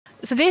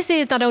So this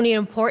is not only an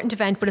important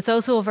event, but it's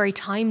also a very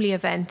timely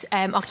event.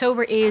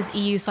 October is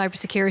EU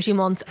Cybersecurity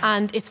Month,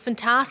 and it's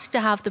fantastic to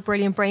have the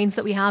brilliant brains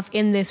that we have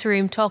in this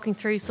room talking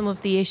through some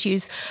of the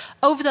issues.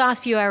 Over the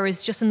last few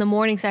hours, just in the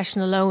morning session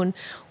alone,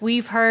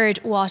 we've heard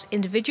what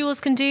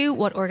individuals can do,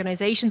 what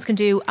organisations can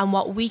do, and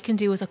what we can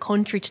do as a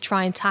country to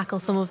try and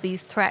tackle some of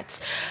these threats.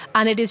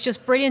 And it is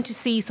just brilliant to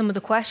see some of the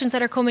questions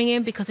that are coming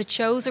in, because it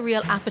shows a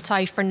real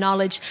appetite for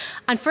knowledge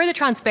and further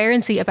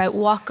transparency about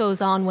what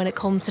goes on when it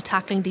comes to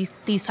tackling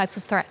these types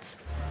of threats.